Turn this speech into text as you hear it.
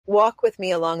Walk with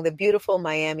me along the beautiful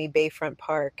Miami Bayfront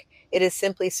Park. It is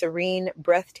simply serene,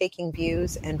 breathtaking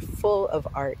views and full of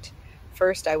art.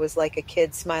 First, I was like a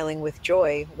kid smiling with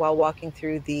joy while walking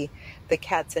through the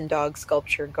cats and dogs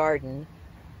sculpture garden.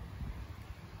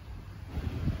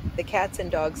 The cats and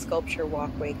dogs sculpture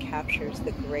walkway captures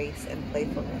the grace and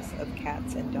playfulness of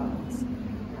cats and dogs.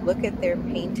 Look at their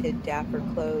painted, dapper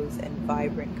clothes and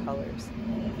vibrant colors.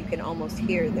 You can almost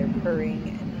hear their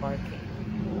purring and barking.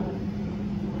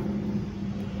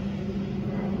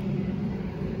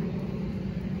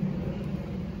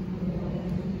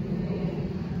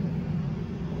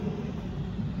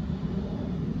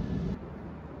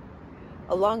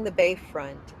 Along the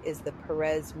bayfront is the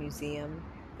Perez Museum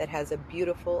that has a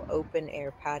beautiful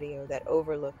open-air patio that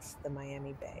overlooks the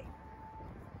Miami Bay.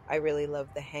 I really love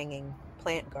the hanging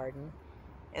plant garden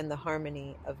and the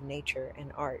harmony of nature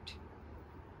and art.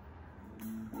 Te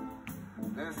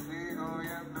sigo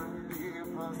viendo en mi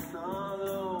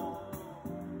pasado,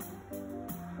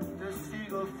 te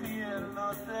sigo fiel,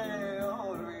 no te he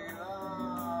olvidado.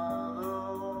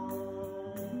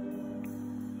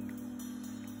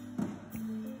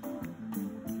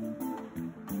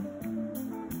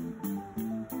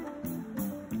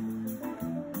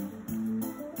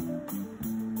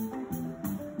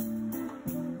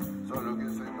 Solo que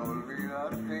sé no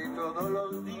olvidarte y todos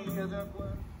los días de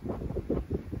acuerdo.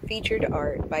 Featured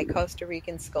art by Costa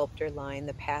Rican sculptor line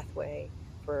the pathway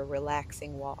for a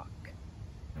relaxing walk.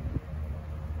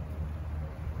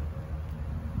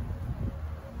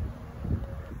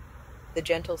 The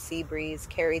gentle sea breeze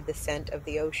carried the scent of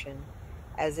the ocean,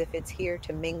 as if it's here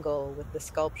to mingle with the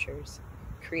sculptures,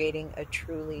 creating a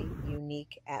truly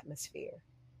unique atmosphere.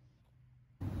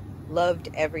 Loved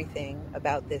everything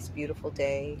about this beautiful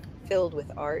day, filled with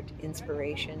art,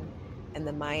 inspiration, and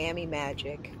the Miami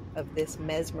magic of this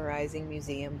mesmerizing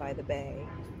museum by the bay.